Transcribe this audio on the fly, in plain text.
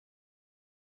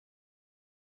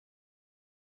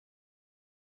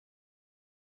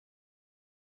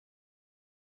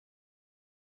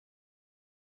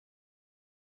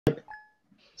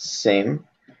Same.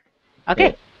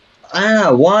 Okay.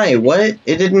 Ah, why? What?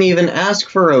 It didn't even ask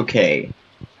for okay.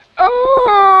 Oh!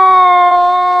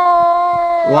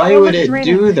 Why Oh, would look, it's it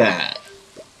raining. do that?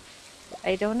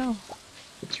 I don't know.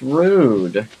 It's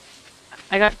rude.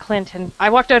 I got Clinton. I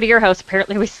walked out of your house.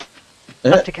 Apparently, we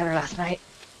slept together last night.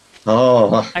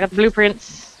 Oh. I got the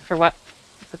blueprints for what?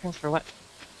 Blueprints for what?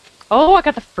 Oh, I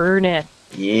got the furnace.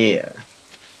 Yeah.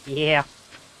 Yeah.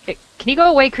 Okay, can you go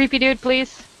away, creepy dude,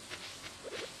 please?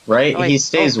 Right? Oh, wait. He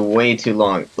stays way too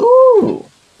long. Ooh!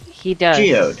 He does.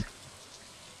 Geode.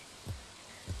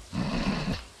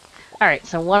 Alright,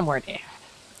 so one more day.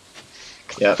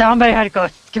 Yep. Somebody had to go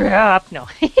screw up. No.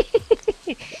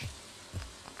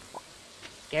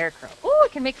 Scarecrow. Oh, I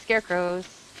can make scarecrows.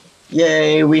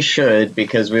 Yay, we should,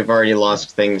 because we've already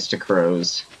lost things to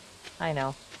crows. I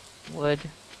know. Wood.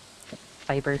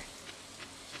 Fiber.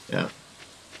 Yeah.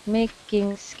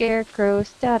 Making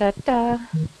scarecrows. Da da da.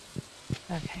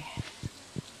 Okay.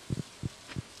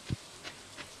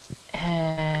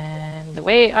 And the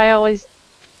way I always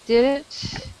did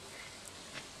it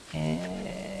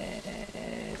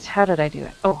is... How did I do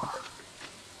it? Oh.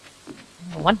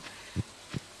 One.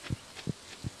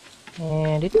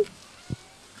 And a two.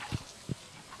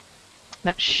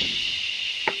 That should...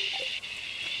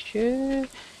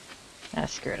 Ah,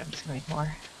 screw it. I'm just going to make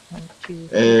more. 1, 2,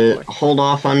 3, 4. Hold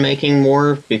off on making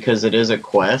more, because it is a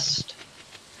quest.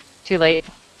 Too late.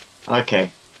 Okay.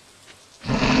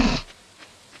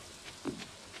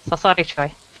 So sorry, Troy.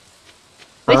 At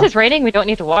least it's raining, we don't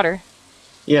need to water.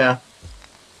 Yeah.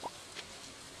 Oh,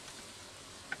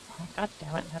 God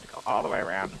damn it, I had to go all the way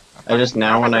around.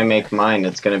 Now when I make mine,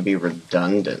 it's gonna be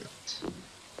redundant.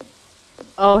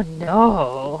 Oh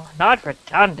no, not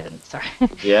redundant, sorry.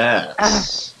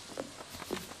 Yes.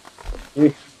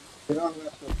 You don't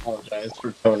have to apologize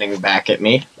for toning back at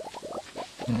me.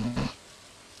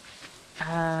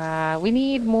 We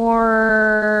need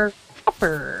more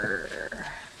copper.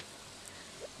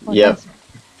 Oh, Yep.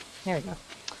 there we go.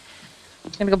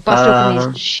 I'm gonna go bust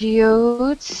open these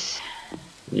geodes.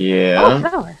 Yeah. Oh,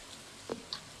 flower.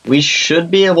 We should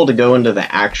be able to go into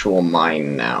the actual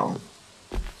mine now.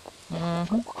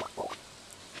 Mm-hmm.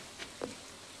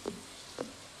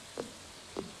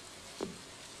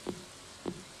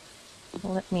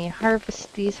 Let me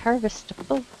harvest these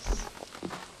harvestables.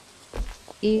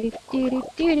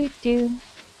 Do-do-do-do-do-do.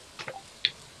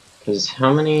 Because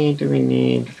how many do we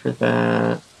need for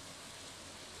that?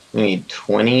 We need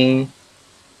 20.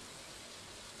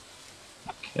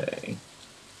 Okay.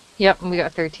 Yep, we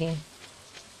got 13.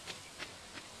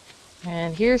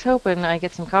 And here's hoping I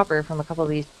get some copper from a couple of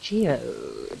these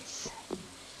geodes.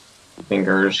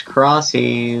 Fingers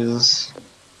crossies.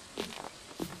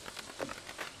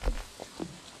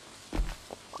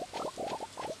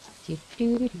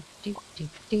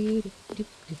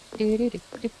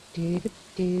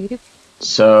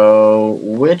 So,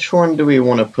 which one do we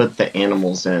want to put the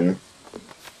animals in?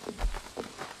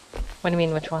 What do you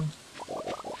mean, which one?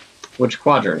 Which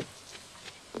quadrant?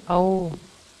 Oh.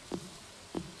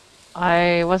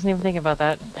 I wasn't even thinking about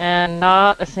that. And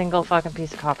not a single fucking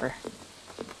piece of copper.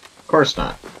 Of course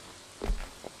not.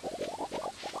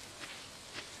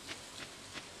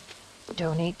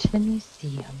 Donate to the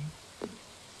museum.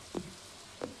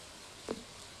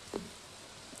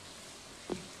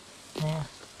 Yeah.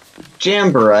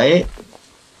 Jamborite.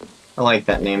 I like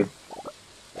that name.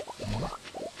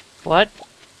 What?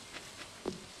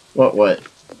 What?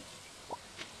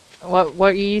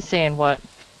 What are you saying, what?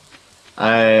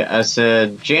 I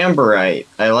said Jamborite.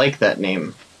 I like that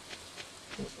name.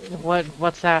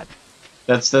 What's that?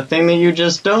 That's the thing that you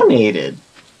just donated.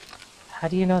 How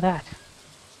do you know that?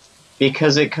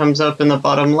 Because it comes up in the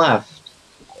bottom left.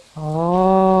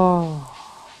 Oh.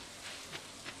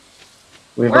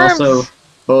 We've Worms! also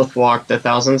both walked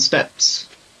 1,000 steps.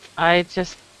 I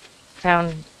just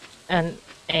found an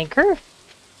anchor?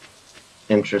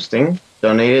 Interesting.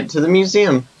 Donate it to the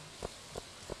museum.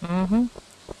 Mm-hmm.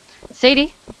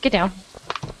 Sadie, get down.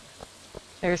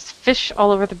 There's fish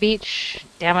all over the beach.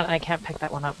 Damn it, I can't pick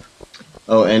that one up.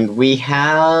 Oh, and we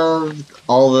have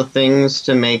all the things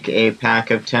to make a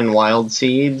pack of 10 wild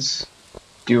seeds.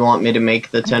 Do you want me to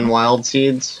make the 10 wild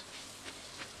seeds?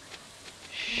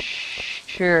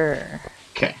 Sure.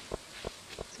 Okay.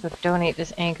 Let's go donate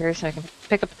this anchor so I can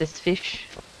pick up this fish.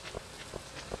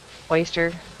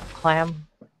 Oyster, clam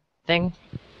thing.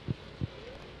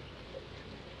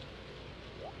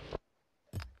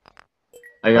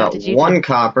 I got one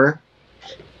copper.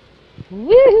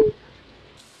 Woohoo!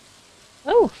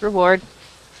 Oh, reward.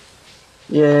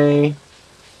 Yay.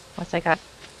 What's I got?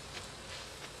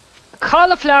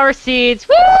 Cauliflower seeds!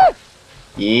 Woo!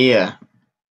 Yeah.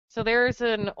 So there's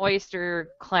an oyster,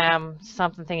 clam,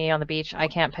 something thingy on the beach. I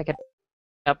can't pick it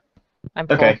up. I'm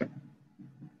full. Okay.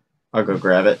 I'll go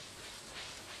grab it.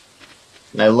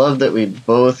 And I love that we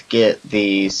both get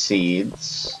the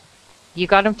seeds. You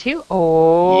got them too?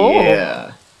 Oh.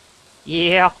 Yeah.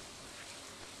 Yeah.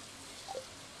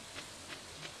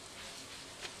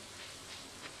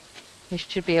 We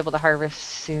should be able to harvest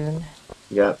soon.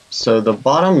 Yep. So the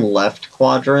bottom left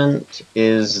quadrant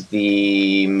is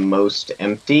the most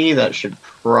empty. That should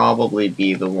probably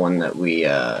be the one that we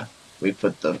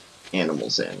put the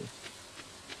animals in.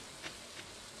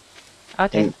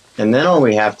 Okay. And then all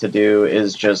we have to do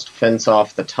is just fence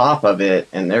off the top of it,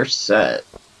 and they're set.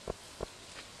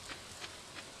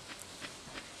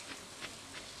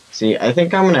 See, I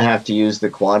think I'm gonna have to use the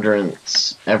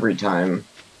quadrants every time.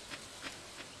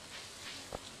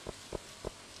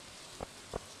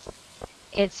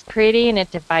 It's pretty and it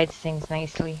divides things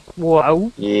nicely.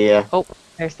 Whoa. Yeah. Oh,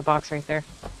 there's the box right there.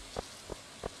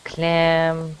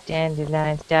 Clam,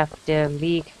 dandelions, daffodil,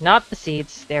 leek. Not the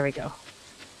seeds. There we go.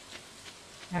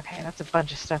 Okay, that's a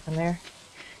bunch of stuff in there.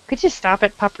 Could you stop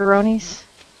it, pepperonis?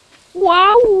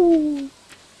 Wow!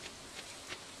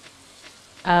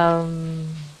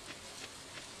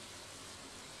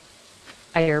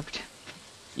 I derped.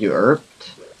 You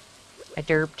erped? I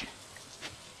derped.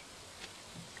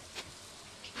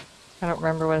 I don't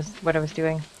remember what I was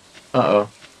doing. Uh-oh.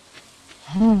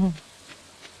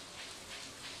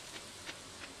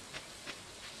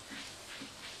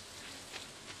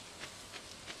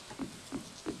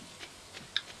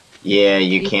 Yeah,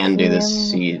 you can do the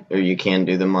seed, or you can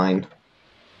do the mine.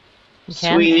 You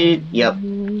can? Sweet. Yep.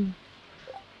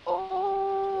 Oh.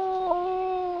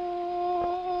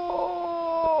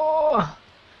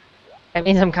 That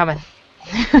means I'm coming.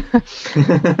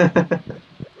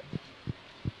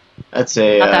 That's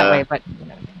a Not that way, but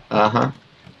uh-huh.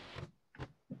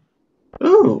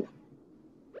 Ooh.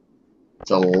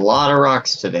 It's a lot of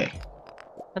rocks today.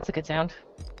 that's a good sound.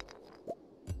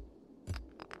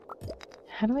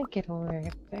 How do I get over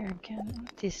there again?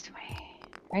 This way,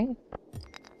 right?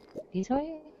 This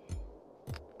way?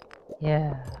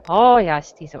 Yeah. Oh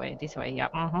yes, this way, yeah.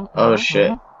 Oh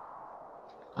shit.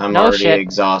 I'm No already shit.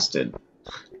 exhausted.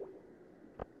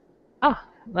 Ah,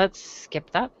 let's skip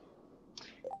that.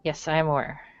 Yes, I am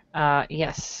aware.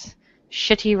 Yes.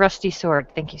 Shitty rusty sword.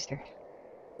 Thank you, sir.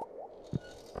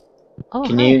 Oh,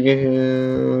 Can hi.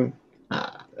 you...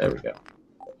 Ah, there we go.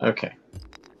 Okay.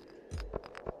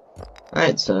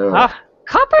 Alright, so... Ah,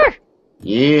 copper!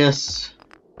 Yes.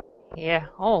 Yeah.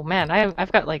 Oh man,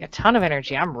 I've got like a ton of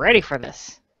energy. I'm ready for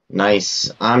this. Nice.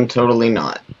 I'm totally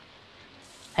not.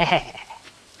 Hack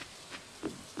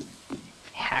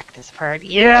this apart.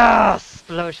 Yes!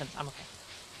 Explosions. I'm okay.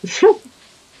 Did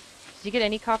you get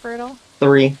any copper at all?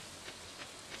 3.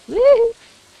 Woo!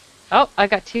 Oh, I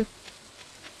got 2.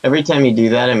 Every time you do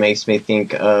that, it makes me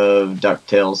think of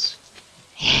DuckTales.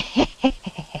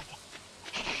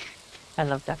 I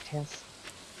love DuckTales.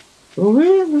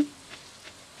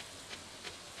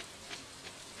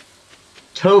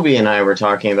 Toby and I were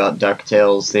talking about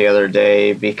DuckTales the other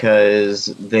day because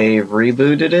they've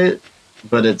rebooted it,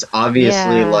 but it's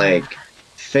obviously like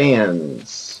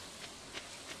fans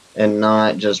and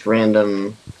not just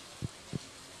random,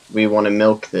 we want to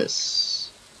milk this.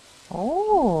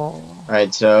 Oh.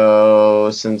 Alright,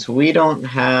 so since we don't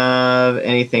have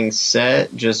anything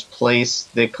set, just place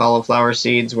the cauliflower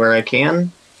seeds where I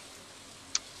can.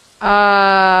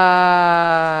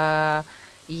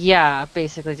 Yeah,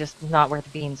 basically just not where the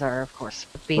beans are, of course.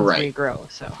 The beans Right.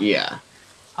 regrow, so. Yeah.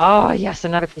 Oh, yes,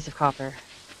 another piece of copper.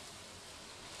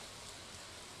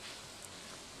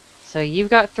 So you've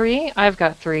got 3, I've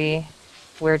got 3.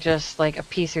 We're just like a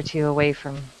piece or 2 away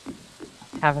from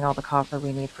having all the copper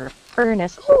we need for a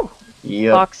furnace. Ooh!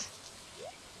 Yep. Box.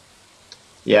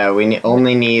 Yeah, we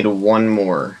only need 1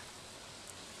 more.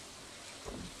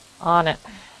 On it.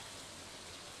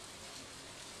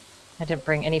 I didn't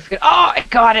bring any food. Oh, I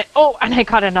got it! Oh, and I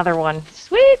got another one.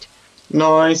 Sweet!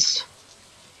 Nice.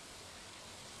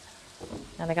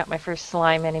 And I got my first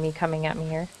slime enemy coming at me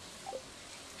here.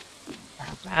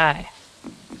 Alright.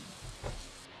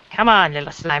 Come on,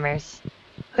 little slimers.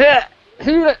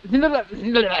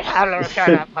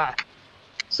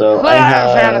 So I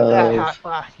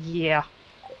have... Yeah.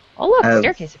 Oh look, the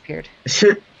staircase appeared.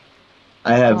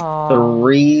 I have Aww.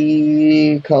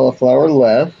 3 cauliflower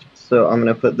left, so I'm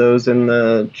gonna put those in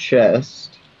the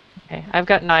chest. Okay, I've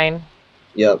got 9.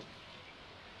 Yep.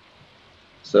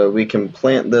 So we can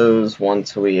plant those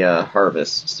once we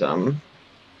harvest some.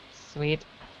 Sweet.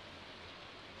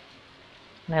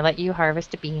 And I let you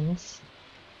harvest the beans.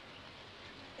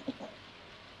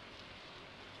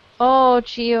 Oh,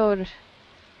 Geode.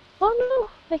 Oh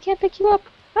no, I can't pick you up.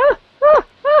 Ah, ah,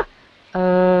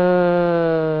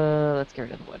 ah. Let's get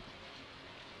rid of the wood.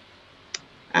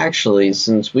 Actually,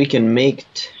 since we can make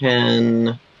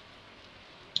 10...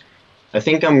 I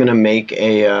think I'm gonna make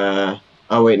a,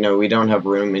 oh wait, no, we don't have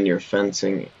room in your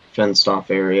fenced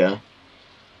off area.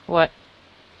 What?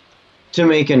 To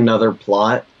make another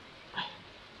plot.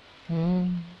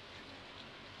 Hmm.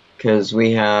 Because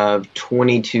we have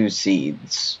 22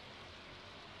 seeds.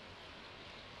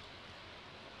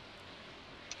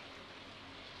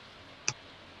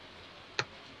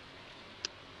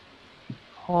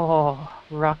 Oh,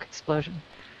 rock explosion.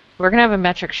 We're gonna have a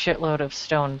metric shitload of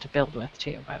stone to build with,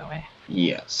 too, by the way.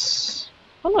 Yes.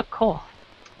 Oh, look, coal.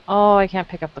 Oh, I can't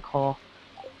pick up the coal.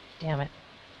 Damn it.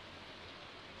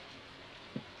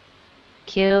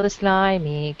 Kill the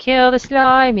slimy, kill the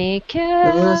slimy,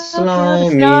 kill The the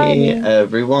slimy, slimy.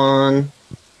 everyone.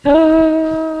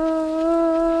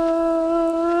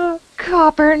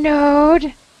 Copper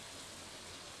node.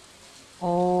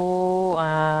 Oh,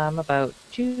 I'm about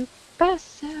to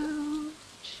pass out.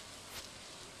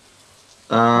 Oh, there's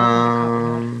a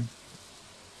copper node.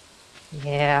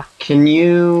 Yeah. Can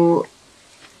you...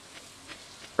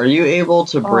 Are you able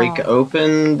to break Oh,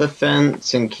 open the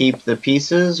fence and keep the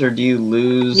pieces, or do you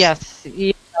lose... yes.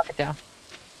 You knock it down.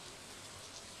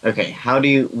 Okay, how do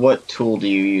you... What tool do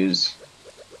you use?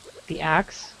 The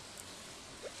axe.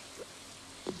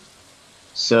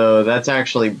 So that's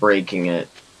actually breaking it.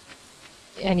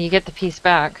 And you get the piece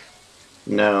back.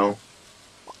 No,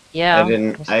 Yeah, you're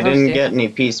I supposed didn't to. get any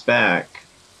piece back.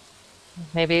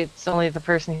 Maybe it's only the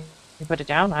person who put it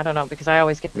down. I don't know, because I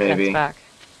always get the fence Maybe. back.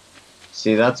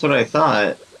 See, that's what I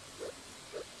thought.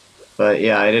 But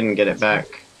yeah, I didn't get it That's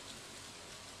weird. back.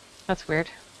 That's weird.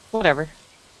 Whatever.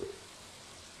 You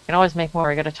can always make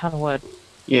more. I got a ton of wood.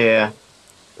 Yeah.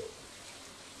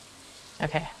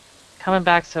 Okay. Coming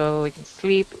back so we can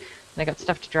sleep. And I got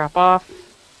stuff to drop off.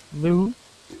 Moo.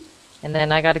 And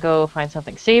then I gotta go find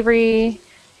something savory.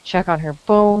 Check on her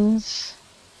bones.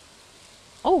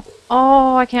 Oh!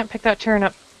 Oh, I can't pick that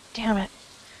turnip. Damn it.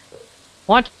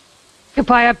 Want to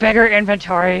buy a bigger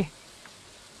inventory.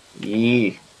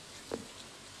 Yee.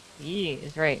 Yeah,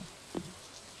 is right.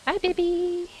 Hi,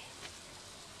 baby.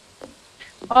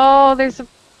 Oh, there's a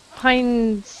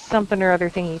pine something or other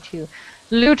thingy too.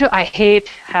 Loot. I hate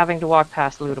having to walk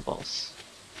past lootables.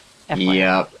 FYI.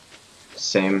 Yep.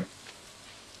 Same.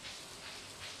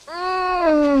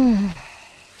 Mm.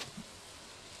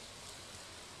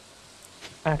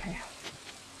 Okay.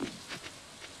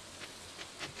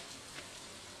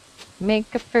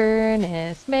 Make a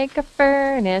furnace. Make a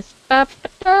furnace. Ba, ba,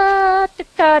 da, da,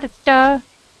 da, da, da.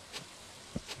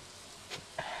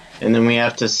 And then we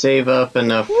have to save up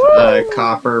enough Woo!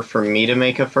 copper for me to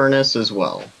make a furnace as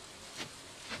well.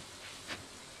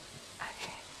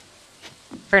 Okay.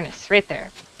 Furnace right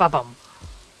there. Ba-bum.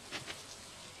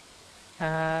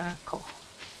 Coal.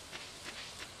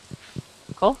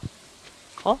 Coal?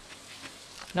 Coal?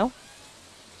 No?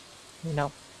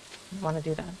 No. Don't want to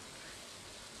do that.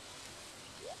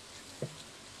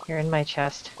 You're in my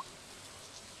chest.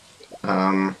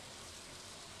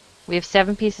 We have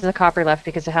 7 pieces of copper left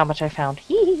because of how much I found.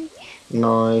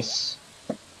 Nice.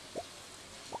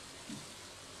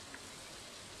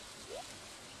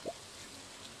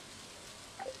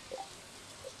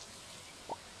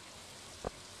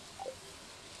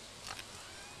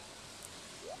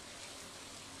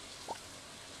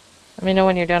 Let me know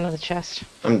when you're done with the chest.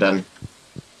 I'm done.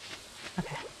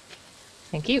 Okay.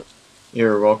 Thank you.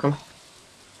 You're welcome.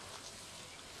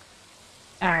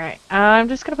 Alright. I'm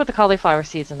just gonna put the cauliflower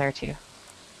seeds in there too.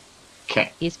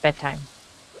 Okay. It's bedtime.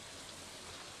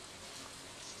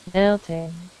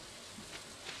 Melting.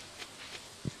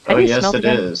 How Oh, do you yes, smelt it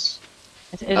again? is.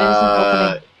 It isn't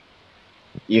opening.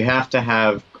 You have to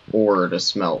have ore to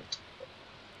smelt.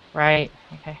 Right.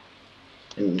 Okay.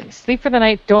 And Sleep for the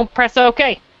night. Don't press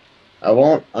OK. I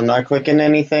won't. I'm not clicking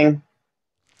anything.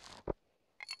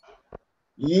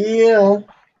 Yeah.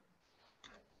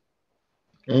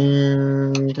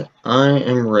 And I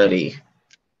am ready.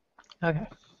 Okay.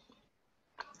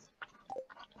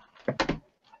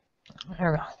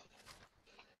 There we go.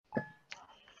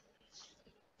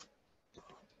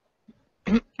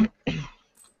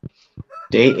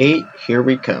 Day 8, here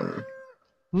we come.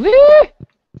 Woo!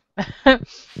 Oh,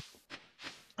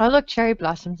 look, cherry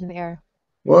blossoms in the air.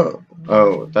 Whoa.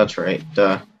 Oh, that's right.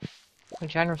 Duh. A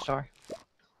general store.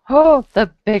 Oh,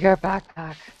 the bigger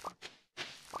backpack.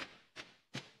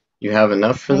 You have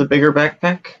enough for the bigger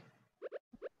backpack?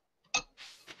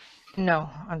 No,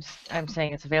 I'm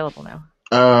saying it's available now.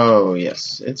 Oh,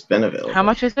 yes. It's been How available.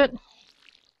 much is it?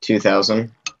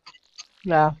 2,000.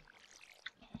 Yeah.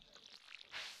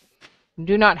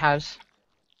 Do not house.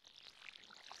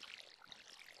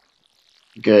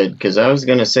 Good, because I was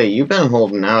gonna say, you've been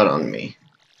holding out on me.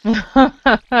 Let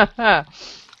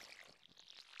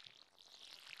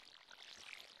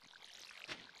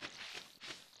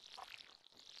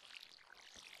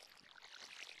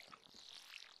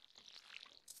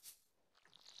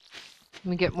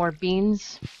me get more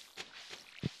beans.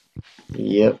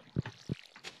 Yep.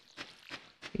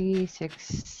 3, 6,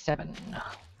 7.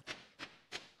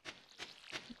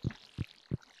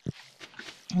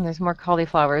 And there's more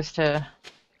cauliflowers to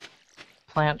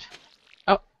plant.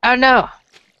 Oh, oh no!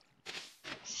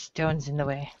 Stone's in the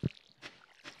way.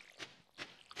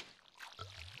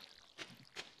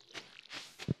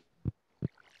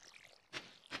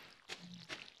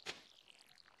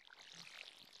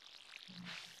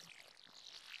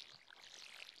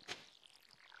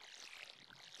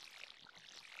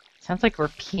 Sounds like we're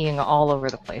peeing all over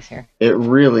the place here. It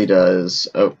really does.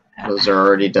 Oh, those are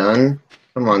already done?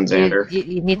 Come on, Zander.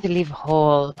 You need to leave a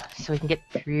hole so we can get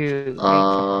through.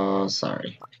 Right?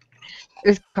 Sorry.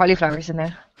 There's cauliflowers in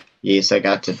there. Yes, I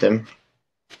got to them.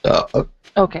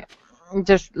 Okay.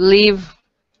 Just leave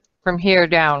from here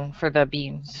down for the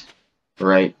beans.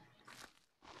 Right.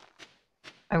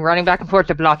 I'm running back and forth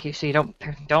to block you so you don't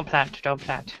plant. Don't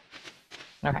plant.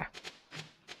 Okay.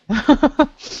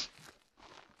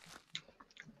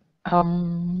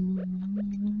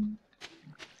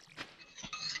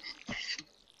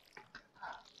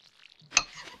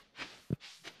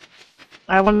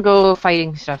 I want to go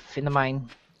fighting stuff in the mine.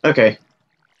 Okay.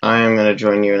 I am gonna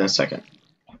join you in a second.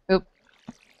 Oop.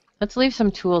 Let's leave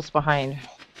some tools behind.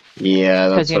 Yeah,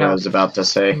 that's what I was about to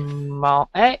say.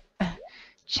 Hey!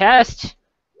 Chest!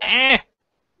 Yeah.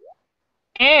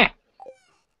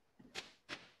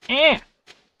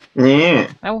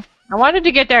 I wanted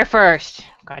to get there first.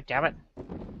 God damn it.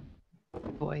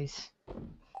 Boys.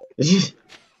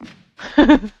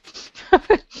 I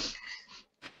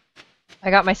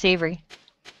got my savory.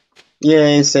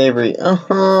 Yay, savory.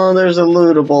 Oh, there's a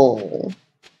lootable.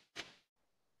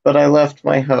 But I left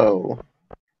my hoe.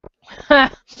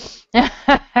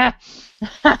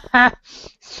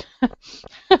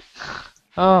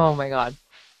 Oh my god.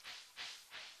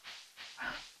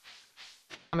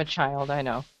 I'm a child, I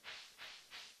know.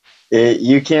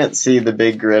 You can't see the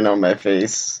big grin on my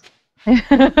face. I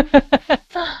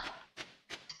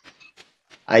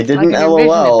didn't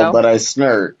LOL, but I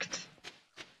snarked.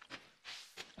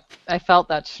 I felt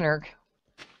that snark.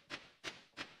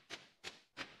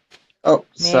 Oh,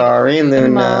 sorry,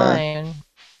 Luna. I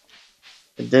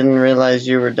didn't realize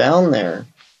you were down there.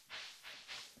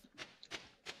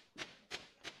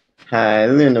 Hi,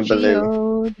 Luna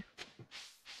Baloo.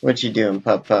 What you doing,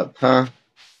 Pup, huh?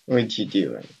 What you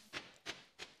doing?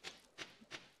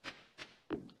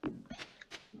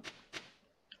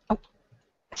 Oh,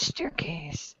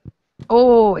 staircase.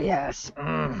 Oh, yes.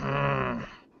 Mm-hmm.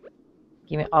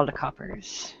 Give me all the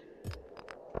coppers.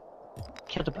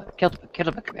 Kill the bug, kill the bug, kill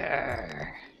the bug.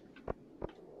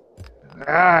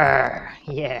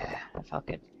 Yeah, that felt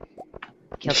good.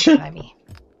 Kill the slimy.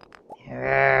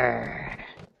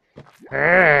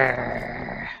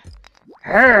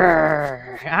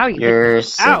 Ow, You're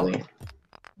silly.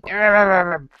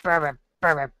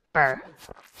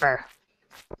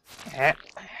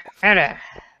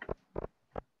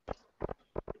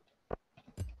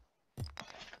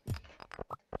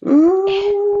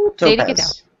 Ooh, Sadie, get down.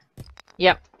 topaz.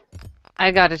 Yep.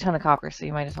 I got a ton of copper, so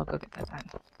you might as well go get that then.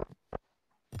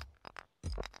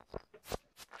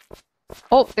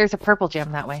 Oh, there's a purple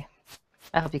gem that way.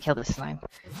 I'll help you kill this slime.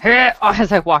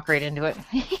 As I walk right into it.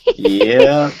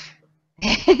 Yeah.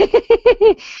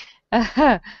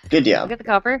 Good job. I'll get the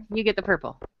copper, you get the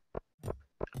purple.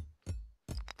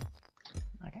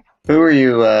 Okay. Who are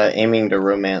you aiming to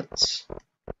romance?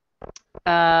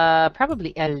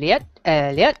 Probably Elliot.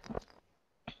 Elliot.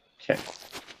 Okay.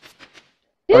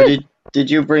 Or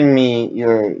did you bring me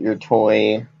your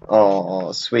toy?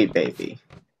 Oh, sweet baby.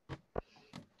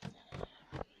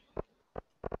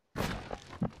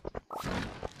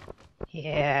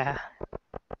 Yeah.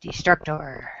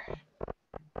 Destructor.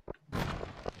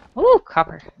 Ooh,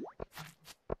 copper.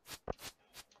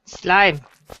 Slime.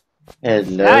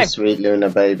 Hello, Slime. sweet Luna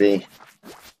baby.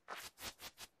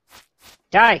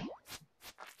 Die.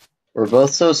 We're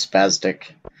both so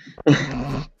spastic.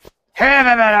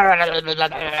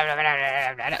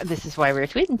 This is why we're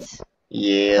twins.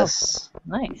 Yes. Oh,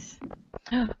 nice.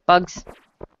 Bugs.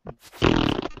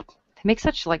 They make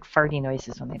such like farty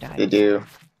noises when they die. They do.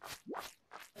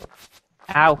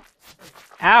 Ow.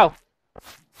 Ow.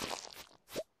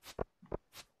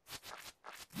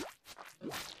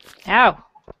 Ow!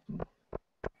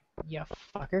 You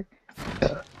fucker.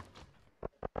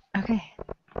 Okay.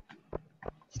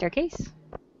 Staircase?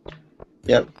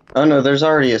 Yep. Oh no, there's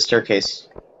already a staircase.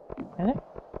 Is it?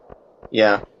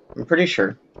 Yeah, I'm pretty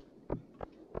sure.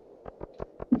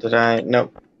 Did I?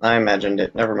 Nope. I imagined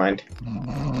it. Never mind.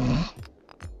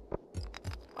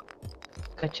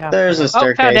 Good job. There's a Oh,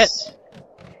 found it! staircase.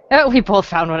 Oh, we both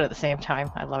found one at the same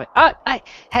time. I love it. I'll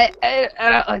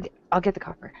get the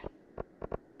copper.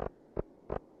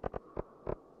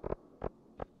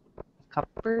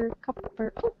 Copper,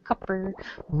 copper, oh, copper.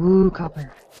 Ooh,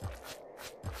 copper.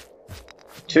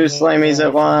 Two slimies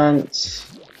at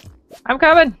once. I'm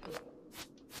coming!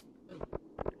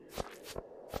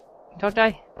 Don't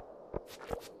die.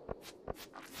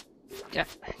 Yeah.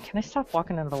 Can I stop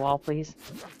walking into the wall, please?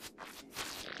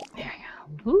 There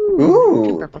we go. Ooh!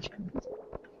 Two purple chickens.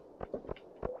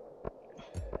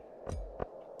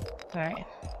 Alright.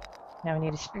 Now we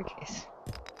need a staircase.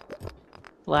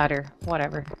 Ladder.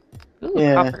 Whatever. Ooh,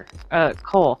 Yeah. copper.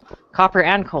 Coal. Copper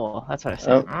and coal. That's what I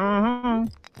said. Oh.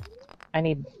 I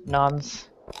need noms.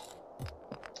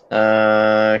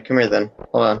 Come here then.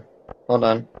 Hold on. Hold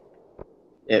on.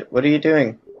 What are you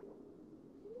doing?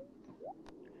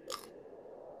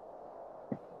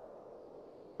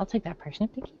 I'll take that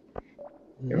parsnip, thank you.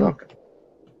 You're welcome.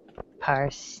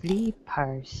 Parsley,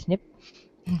 parsnip.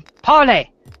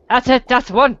 Parley! That's it, that's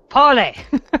one! Parley!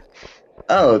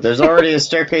 Oh, there's already a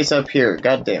staircase up here.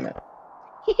 God damn it.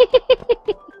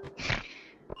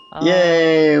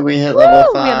 Yay, we hit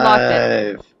level 5. We unlocked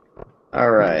it.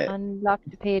 Alright.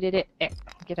 Unlocked, paid it.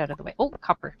 Get out of the way. Oh,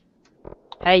 copper.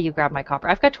 Hey, you grabbed my copper.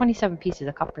 I've got 27 pieces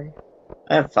of copper.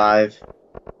 I have 5.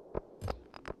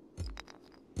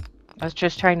 I was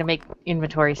just trying to make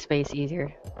inventory space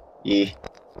easier. Yeah.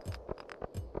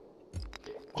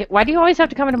 Okay, why do you always have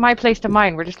to come into my place to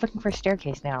mine? We're just looking for a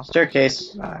staircase now.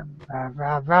 Staircase. Rah,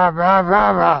 rah, rah, rah,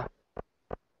 rah, rah.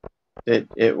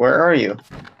 Where are you?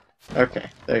 Okay,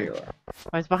 there you are.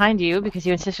 I was behind you because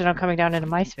you insisted on coming down into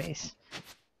my space.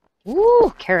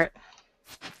 Ooh, carrot.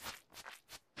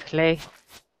 Clay.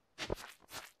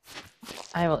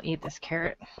 I will eat this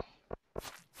carrot.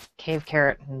 Cave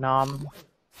carrot, nom.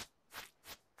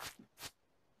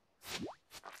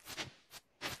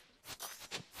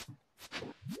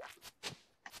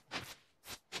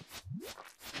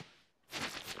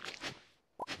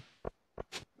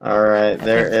 Alright,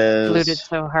 there Looted is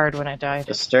so hard when I died.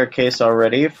 a staircase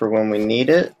already for when we need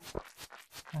it.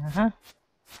 Uh-huh.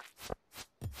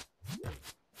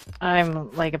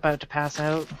 I'm, like, about to pass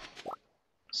out.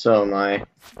 So am I.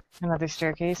 Another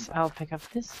staircase. I'll pick up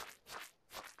this.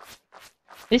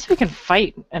 At least we can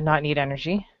fight and not need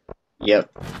energy. Yep.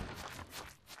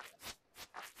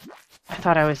 I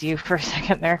thought I was you for a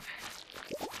second there.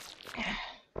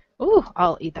 Ooh,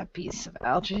 I'll eat that piece of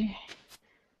algae.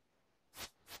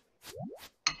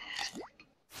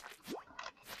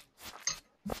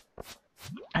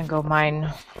 And go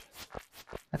mine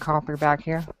the copper back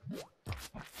here.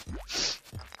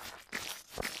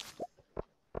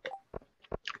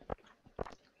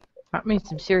 That made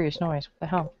some serious noise. What the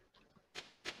hell?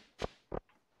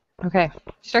 Okay,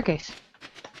 staircase.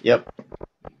 Yep.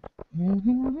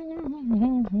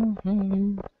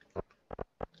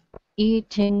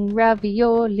 Eating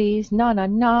raviolis, na na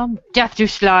na. Death to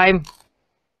slime!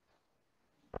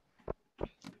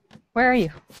 Where are you?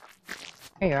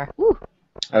 There you are. Woo!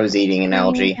 I was eating an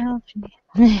algae.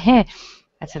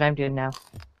 That's what I'm doing now.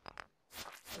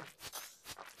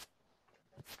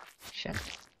 Shit.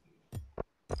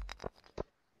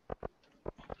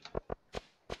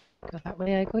 Go that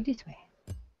way, I go this way.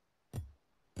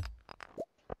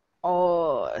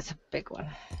 Oh, it's a big one.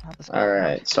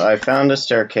 Alright, so I found a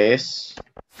staircase.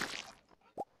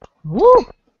 Woo!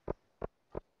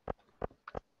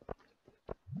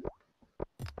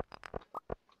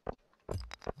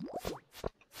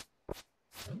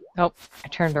 Oh, I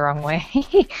turned the wrong way.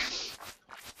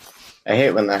 I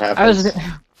hate when that happens.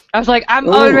 I was like, I'm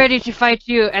all ready to fight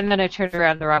you, and then I turned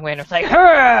around the wrong way, and I was like,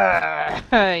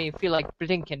 Hurrah! You feel like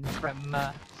Blinken from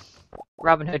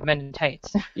Robin Hood Men in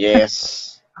Tights.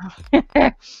 Yes.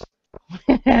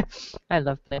 I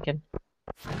love Blinken.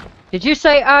 Did you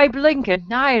say I Blinken?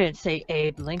 No, I didn't say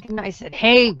a Blinken. I said,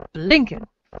 hey, Blinken.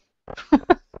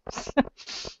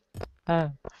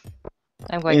 I'm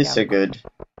going It's down. a good.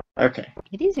 Okay.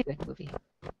 It is a good movie.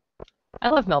 I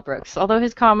love Mel Brooks, although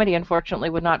his comedy unfortunately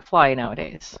would not fly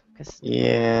nowadays.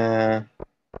 Yeah.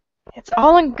 It's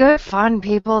all in good fun,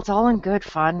 people. It's all in good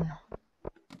fun.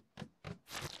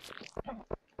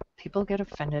 People get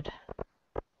offended.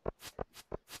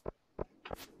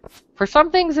 For some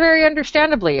things, very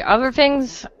understandably. Other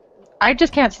things, I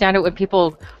just can't stand it when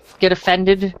people get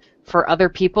offended for other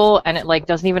people, and it like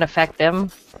doesn't even affect them.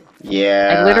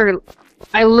 Yeah.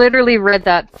 I literally read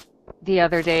that the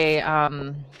other day.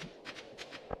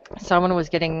 Someone was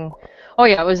getting, oh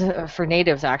yeah, it was for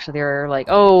natives actually. They were like,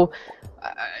 oh,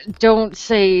 don't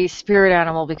say spirit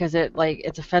animal because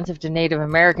it's offensive to Native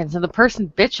Americans. And the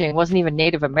person bitching wasn't even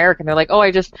Native American. They're like, oh,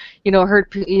 I just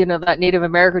heard that Native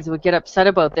Americans would get upset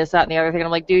about this, that, and the other thing. And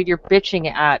I'm like, dude, you're bitching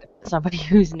at somebody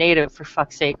who's Native, for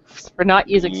fuck's sake, for not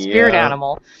using spirit Yeah.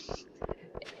 animal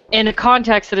in a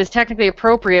context that is technically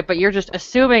appropriate, but you're just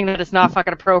assuming that it's not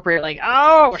fucking appropriate. Like,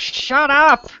 oh, shut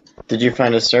up. Did you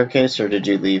find a staircase or did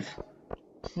you leave?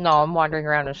 No, I'm wandering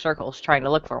around in circles trying to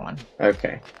look for one.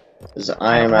 Okay. Because I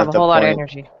I don't am have at a the whole lot of point.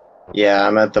 energy. Yeah,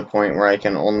 I'm at the point where I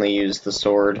can only use the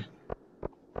sword.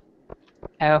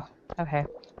 Oh, okay.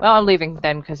 Well, I'm leaving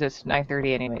then because it's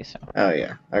 9:30 anyway, so. Oh,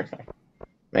 yeah. Okay.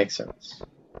 Makes sense.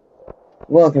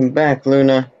 Welcome back,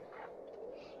 Luna.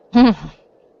 La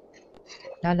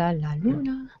la la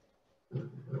Luna.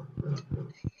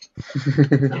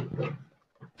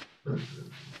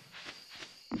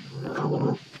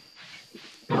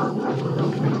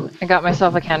 I got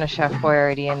myself a can of Chef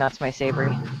Boyardee, and that's my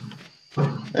savory.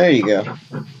 There you go.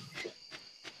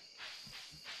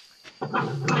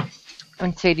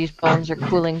 And Sadie's bones are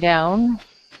cooling down.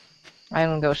 I'm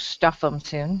gonna go stuff them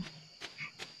soon.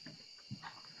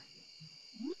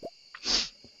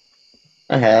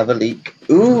 I have a leek.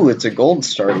 Ooh, it's a gold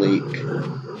star leek. I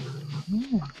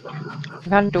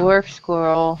got a dwarf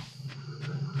squirrel.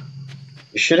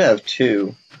 You should have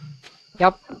 2.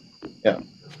 Yep. Yeah.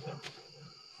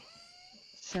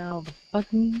 Sell the bug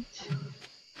meat.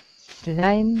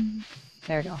 Slime.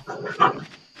 There we go.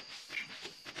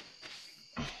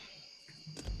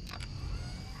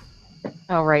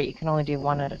 Oh, right, you can only do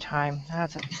one at a time.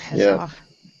 That's a piss off.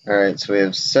 Alright, so we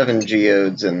have 7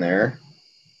 geodes in there.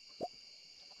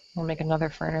 We'll make another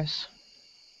furnace.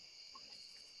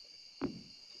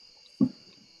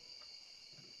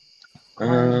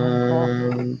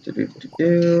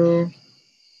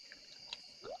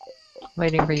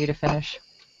 Waiting for you to finish.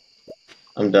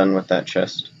 I'm done with that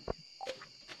chest.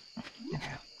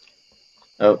 Okay.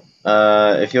 Oh,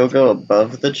 if you'll go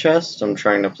above the chest, I'm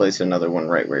trying to place another one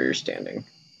right where you're standing.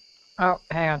 Oh,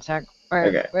 hang on a sec.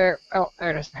 Okay. Oh,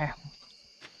 there it is. Okay.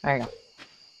 There you go.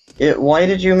 Why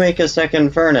did you make a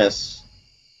second furnace?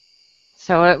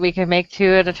 So that we can make 2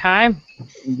 at a time?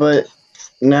 But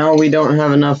now we don't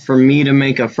have enough for me to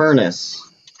make a furnace.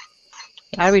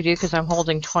 How do we do? Because I'm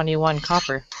holding 21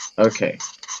 copper. Okay.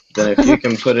 Then if you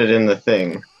can put it in the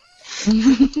thing.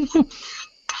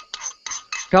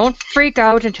 Don't freak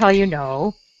out until you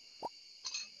know.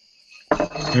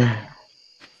 I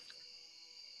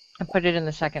put it in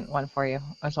the second one for you,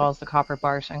 as well as the copper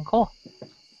bars and coal.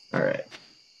 Alright.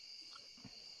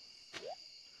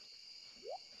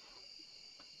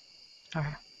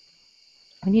 Alright.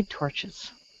 We need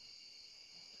torches.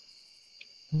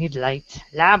 We need light.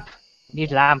 Lamp! We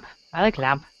need lamp. I like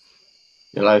lamp.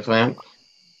 You like lamp?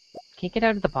 Can you get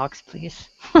out of the box, please?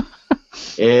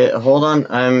 Hold on,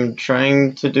 I'm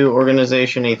trying to do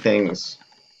organization-y things.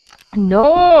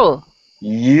 No!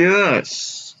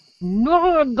 Yes!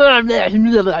 No! You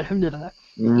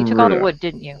took all the wood,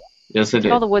 didn't you? Yes, I did. You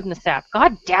took all the wood and the sap.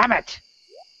 God damn it!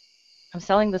 I'm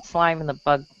selling the slime and the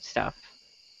bug stuff.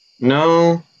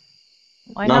 No.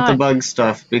 Why not the bug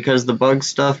stuff, because the bug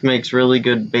stuff makes really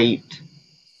good bait.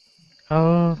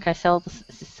 Oh, can I sell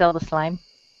the slime?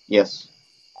 Yes.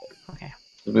 Okay.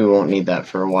 We won't need that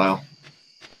for a while.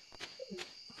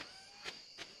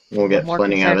 We'll get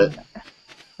plenty of it.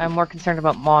 I'm more concerned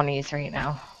about monies right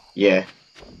now. Yeah.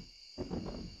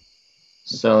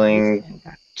 Selling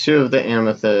 2 of the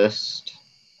amethyst.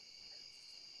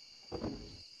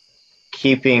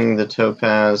 Keeping the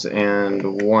topaz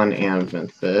and 1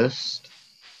 amethyst.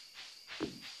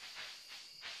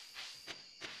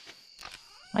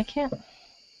 I can't.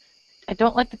 I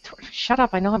don't like the shut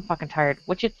up, I know I'm fucking tired.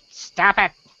 Would you stop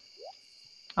it?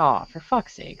 Aw, for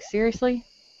fuck's sake. Seriously?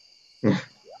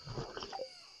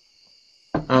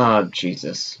 Oh,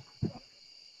 Jesus.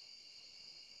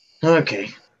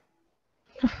 Okay.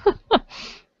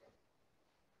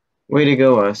 Way to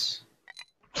go, us.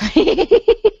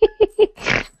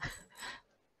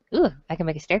 Ooh, I can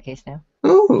make a staircase now.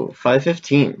 Ooh,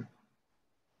 515.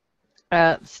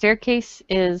 Staircase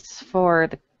is for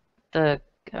the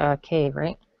cave,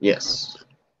 right? Yes.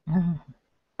 I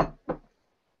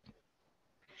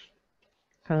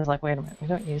was like, wait a minute, we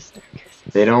don't use staircases.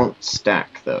 They don't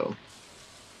stack, though.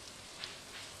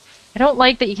 I don't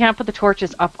like that you can't put the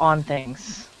torches up on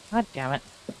things. God damn it.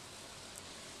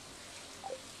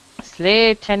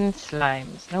 Slay 10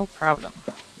 slimes, no problem.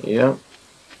 Yep.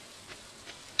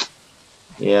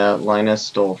 Yeah, Linus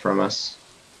stole from us.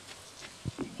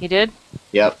 He did?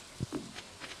 Yep.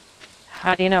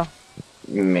 How do you know?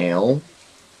 Mail.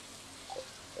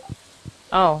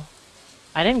 Oh,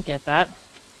 I didn't get that.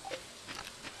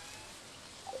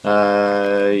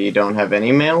 You don't have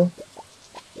any mail?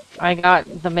 I got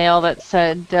the mail that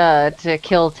said to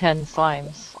kill 10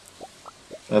 slimes.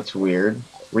 That's weird.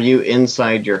 Were you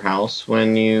inside your house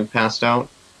when you passed out?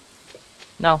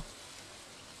 No.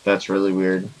 That's really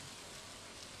weird.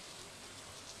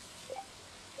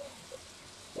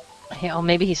 Hell,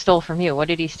 maybe he stole from you. What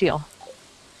did he steal?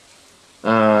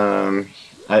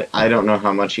 I don't know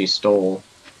how much he stole,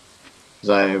 because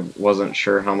I wasn't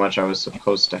sure how much I was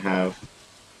supposed to have.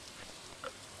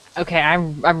 Okay,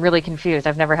 I'm really confused.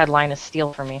 I've never had Linus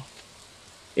steal from me.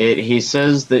 He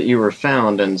says that you were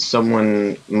found and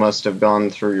someone must have gone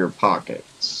through your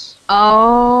pockets.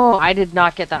 Oh, I did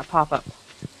not get that pop-up.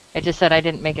 It just said I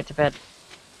didn't make it to bed.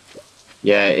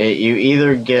 Yeah, you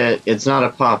either get, it's not a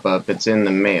pop-up, it's in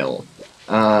the mail.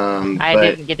 I But,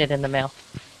 didn't get it in the mail.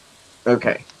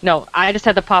 okay. No, I just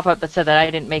had the pop-up that said that I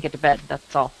didn't make it to bed.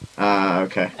 That's all.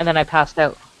 Okay. And then I passed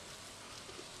out.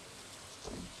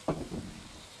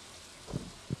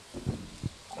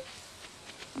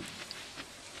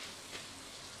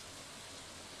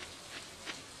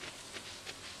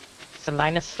 So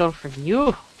Linus stole from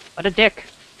you. What a dick.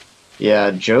 Yeah,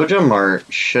 Joja Mart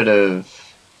should have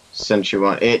sent you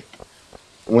one.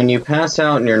 When you pass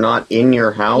out and you're not in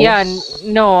your house... Yeah,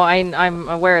 no, I'm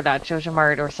aware that Joja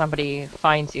Mart or somebody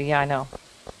finds you. Yeah, I know.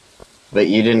 But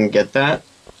you didn't get that?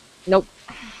 Nope.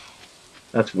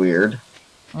 That's weird.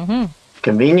 Mm-hmm.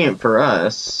 Convenient for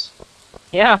us.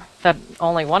 Yeah, that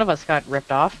only one of us got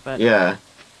ripped off, but... Yeah.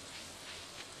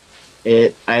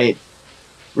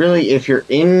 Really, if you're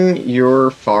in your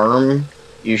farm,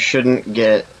 you shouldn't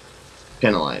get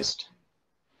penalized.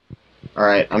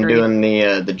 Alright, I'm Agreed. doing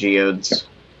the geodes.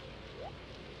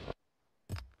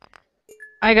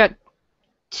 I got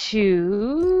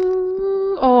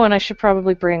 2... Oh, and I should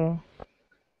probably bring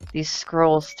these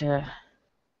scrolls to...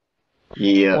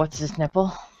 Yeah. What's his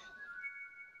nipple?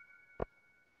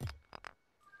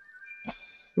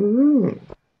 Ooh.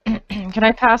 Can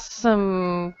I pass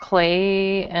some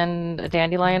clay and a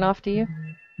dandelion off to you?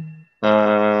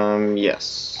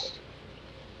 Yes.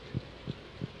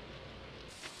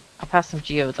 I'll pass some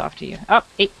geodes off to you. Oh,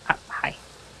 hey, hi.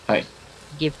 Hi.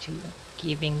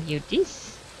 Giving you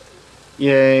this.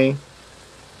 Yay.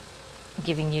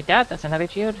 Giving you that. That's another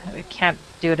geode. I can't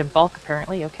do it in bulk,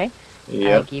 apparently. Okay.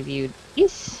 Yep. I give you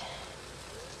this.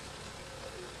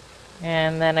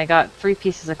 And then I got 3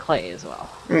 pieces of clay as well.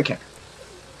 Okay.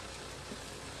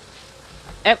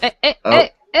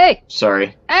 Hey!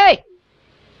 Sorry. Hey!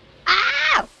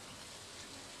 Ow!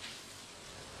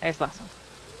 There's the last one.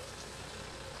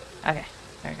 Okay,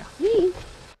 there we go.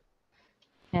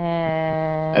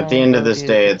 And At the end of this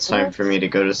day, the it's time for me to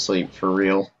go to sleep for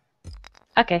real.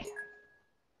 Okay.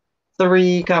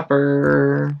 3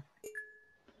 copper.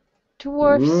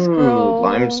 Dwarf Ooh, scroll.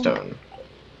 limestone.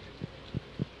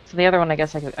 So the other one, I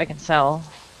guess I can sell.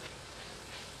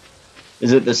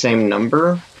 Is it the same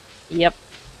number? Yep.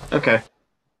 Okay.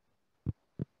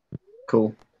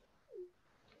 Cool.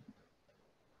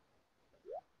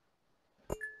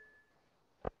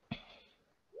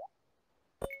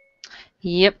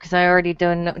 Yep, because I already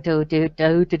donated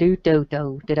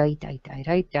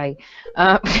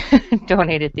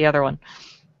the other one.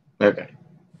 Okay.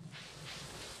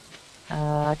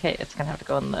 Okay, it's gonna have to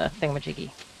go in the thingamajiggy.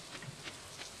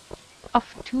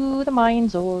 Off to the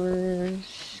mines,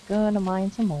 ores. Gonna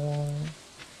mine some more.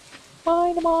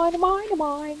 Mine.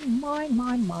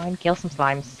 Kill some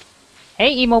slimes.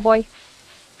 Hey, emo boy.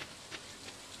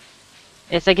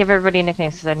 Yes, I give everybody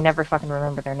nicknames because I never fucking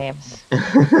remember their names.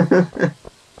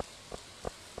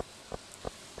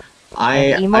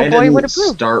 I emo boy didn't would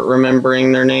approve. start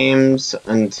remembering their names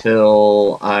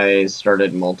until I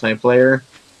started multiplayer.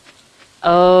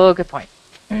 Oh, good point.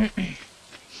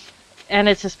 And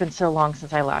it's just been so long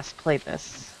since I last played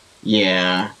this.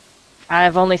 Yeah.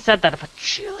 I've only said that a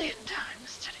bajillion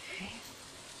times today.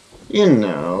 You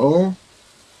know.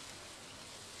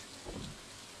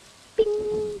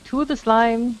 Bing! To the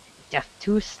slime. Just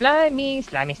too slimy.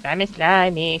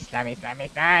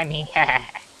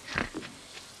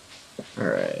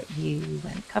 Alright. You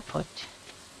went kaput.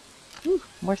 Ooh,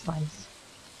 more slimes.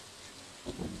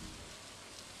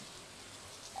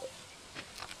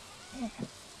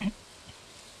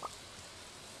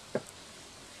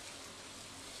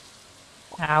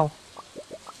 Ow.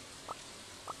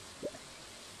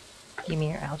 Give me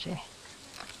your algae.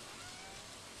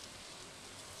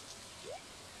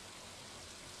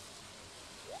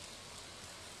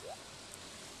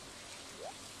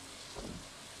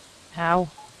 Ow.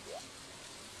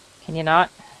 Can you not?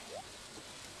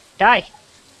 Die!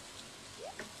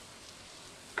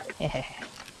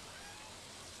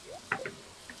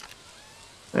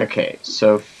 Okay,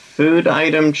 so food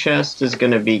item chest is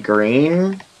gonna be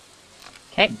green.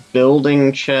 Okay.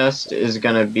 Building chest is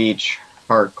gonna be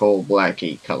charcoal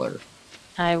blacky color.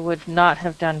 I would not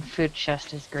have done food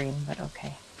chest as green, but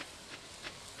okay.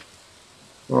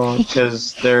 Well,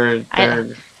 because they're...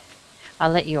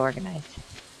 I'll let you organize.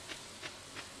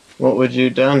 What would you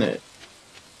done it?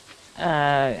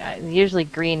 Usually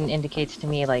green indicates to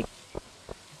me like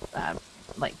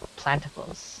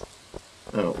plantables.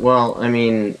 Oh, well, I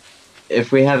mean,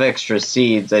 if we have extra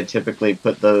seeds, I typically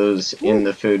put those in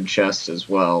the food chest as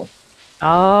well.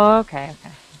 Oh, okay.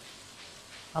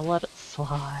 I'll let it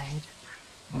slide.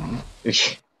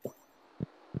 It's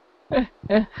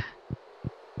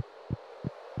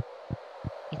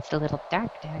a little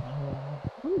dark down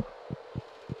here. Ooh.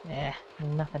 Eh,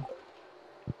 nothing.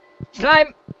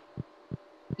 Slime!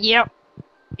 Yep.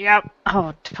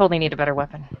 Oh, totally need a better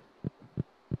weapon.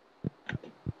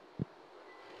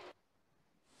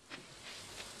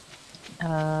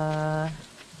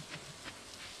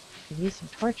 Could use some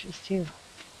torches too.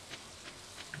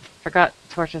 Forgot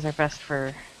torches are best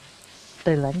for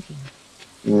spelunking.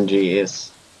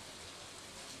 Jeez.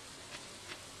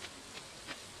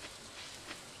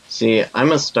 See,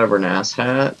 I'm a stubborn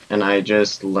asshat, and I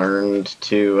just learned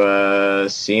to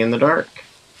see in the dark.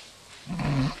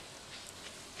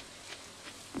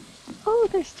 Oh,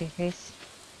 there's staircase.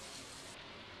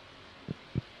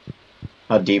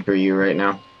 How deep are you right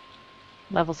now?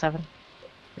 Level 7.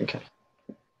 Okay.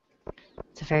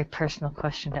 It's a very personal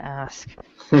question to ask.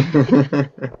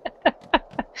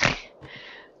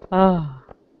 Oh.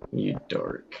 You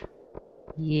dork.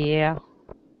 Yeah.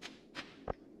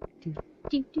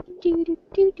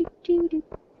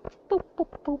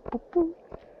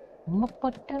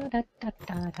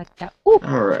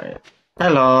 Alright.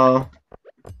 Hello.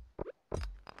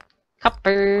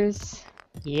 Coppers.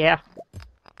 Yeah.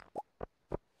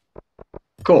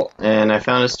 Cool. And I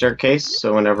found a staircase,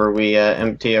 so whenever we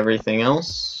empty everything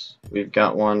else, we've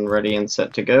got one ready and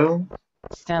set to go.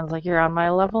 Sounds like you're on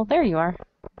my level. There you are.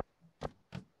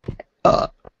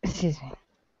 Excuse me.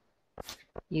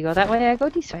 You go that way, I go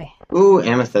this way. Ooh,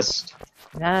 amethyst.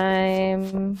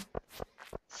 Slime.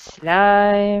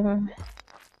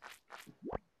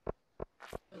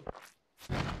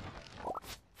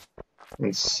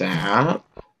 And sap.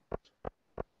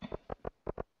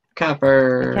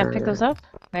 Copper. I can't pick those up?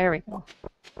 There we go.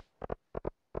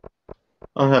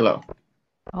 Oh, hello.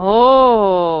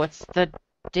 Oh, it's the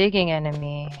digging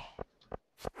enemy.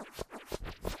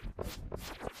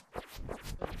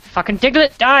 Fucking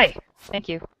Diglett, die! Thank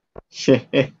you.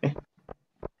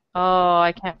 Oh,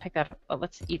 I can't pick that up. Oh,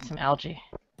 let's eat some algae.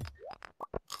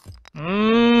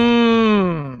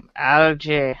 Mmm,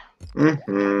 algae.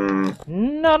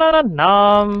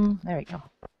 Nom. There we go.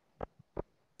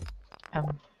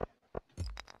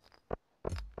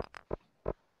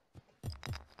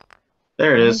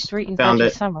 There it is. Found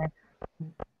it. Somewhere.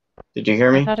 Did you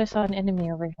hear me? I thought I saw an enemy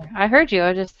over here. I heard you.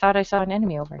 I just thought I saw an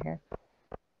enemy over here.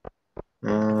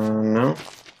 No.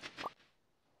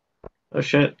 Oh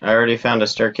shit, I already found a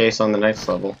staircase on the next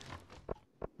level.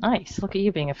 Nice. Look at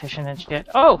you being efficient and shit.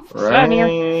 Oh,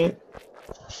 right.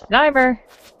 Sniper.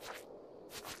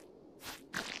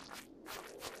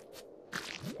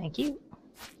 Thank you.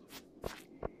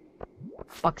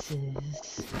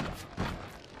 Boxes.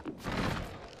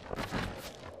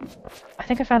 I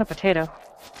think I found a potato.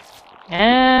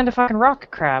 And a fucking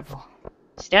rock crab.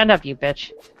 Stand up, you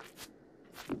bitch.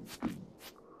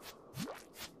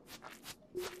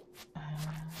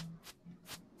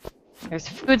 There's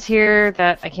foods here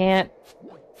that I can't...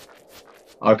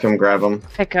 I'll come grab them.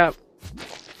 Pick up.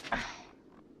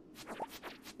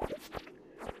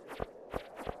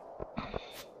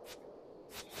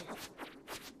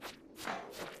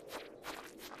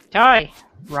 Die,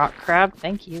 rock crab.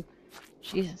 Thank you.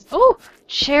 Jesus. Oh,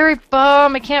 cherry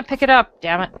bomb. I can't pick it up.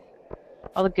 Damn it.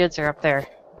 All the goods are up there.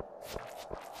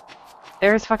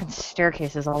 There's fucking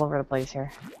staircases all over the place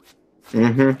here.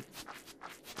 Mm-hmm.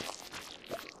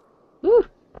 Woo.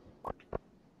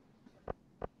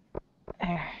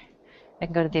 There. I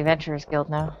can go to the Adventurers Guild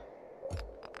now.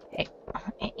 Hey.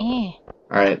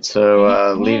 Alright,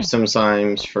 so leave some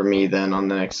slimes for me then on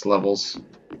the next levels.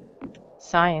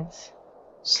 Science.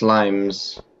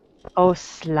 Slimes. Oh,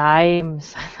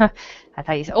 slimes. I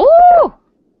thought you said... Oh!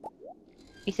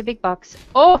 It's a big box.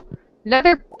 Oh!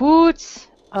 Leather boots!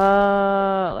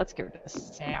 Let's get rid of the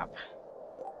sap.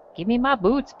 Give me my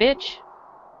boots, bitch!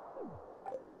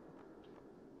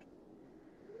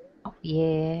 Oh,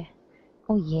 yeah.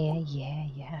 Oh,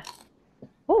 yeah.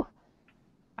 Oh,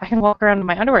 I can walk around in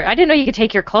my underwear. I didn't know you could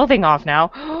take your clothing off now.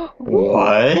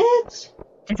 What?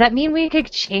 Does that mean we could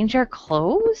change our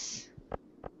clothes?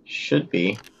 Should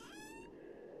be.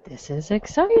 This is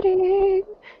exciting.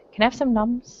 Can I have some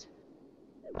nums?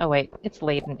 Oh, wait. It's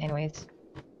laden, anyways.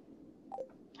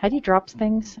 How do you drop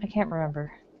things? I can't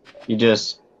remember. You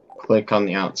just click on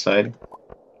the outside.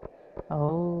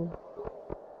 Oh.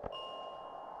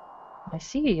 I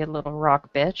see you, little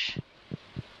rock bitch.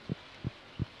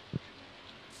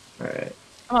 Alright.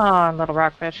 Come on, little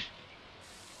rock bitch.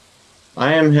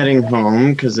 I am heading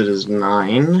home because it is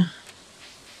 9.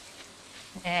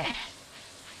 I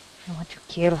want to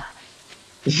kill.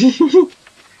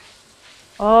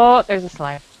 Oh, there's a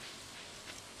slime.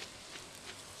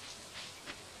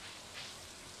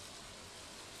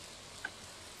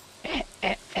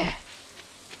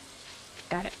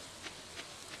 Got it.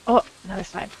 Oh, another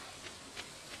slime.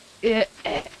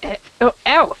 Oh,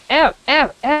 ow!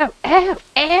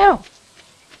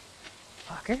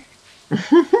 Fucker.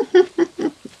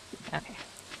 Okay.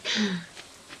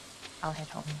 I'll head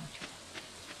home.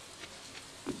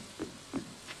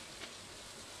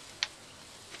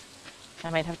 I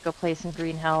might have to go play some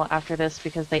Green Hell after this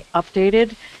because they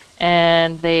updated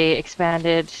and they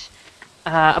expanded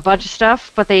a bunch of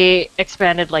stuff, but they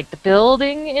expanded like the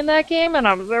building in that game, and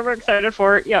I'm super excited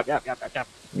for it. Yep.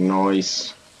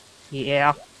 Nice.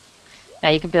 Yeah. Now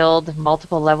you can build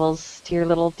multiple levels to your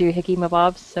little doohickey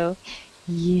mabobs, so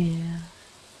yeah.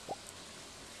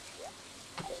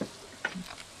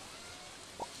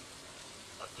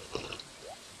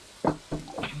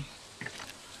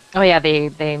 Oh yeah,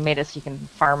 they made us you can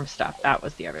farm stuff. That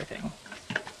was the other thing.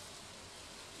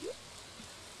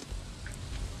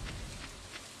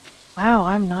 Wow,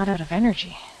 I'm not out of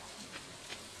energy.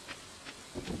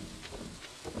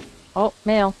 Oh,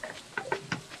 mail.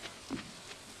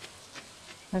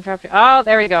 Oh,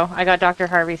 there we go. I got Dr.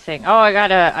 Harvey's thing. Oh,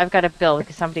 I've got a bill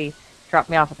because somebody dropped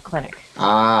me off at the clinic.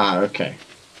 Ah, okay.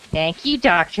 Thank you,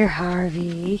 Dr.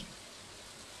 Harvey.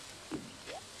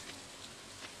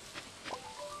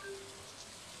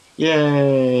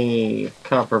 Yay!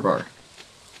 Copper bar.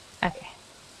 Okay.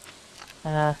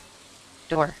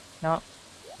 Door. No.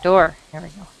 Door. There we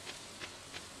go.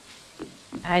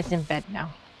 I's in bed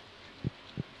now.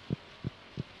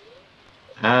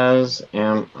 As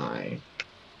am I.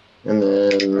 And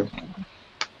then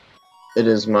it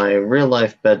is my real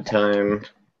life bedtime.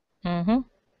 Mm-hmm.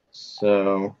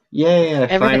 So yay! I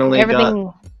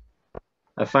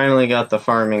finally got the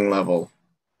farming level.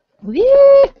 Woo!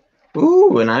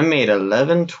 Ooh, and I made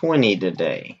 1120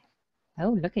 today. Oh,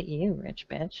 look at you, rich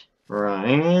bitch.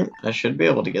 Right? I should be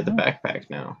able to get the backpack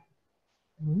now.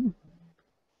 Mm.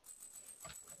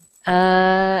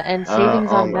 And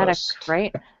savings automatic, Almost.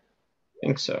 right? I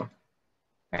think so.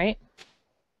 Right?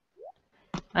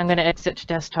 I'm gonna exit to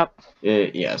desktop.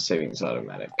 Yeah, savings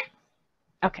automatic.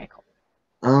 Okay, cool.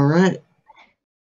 Alright.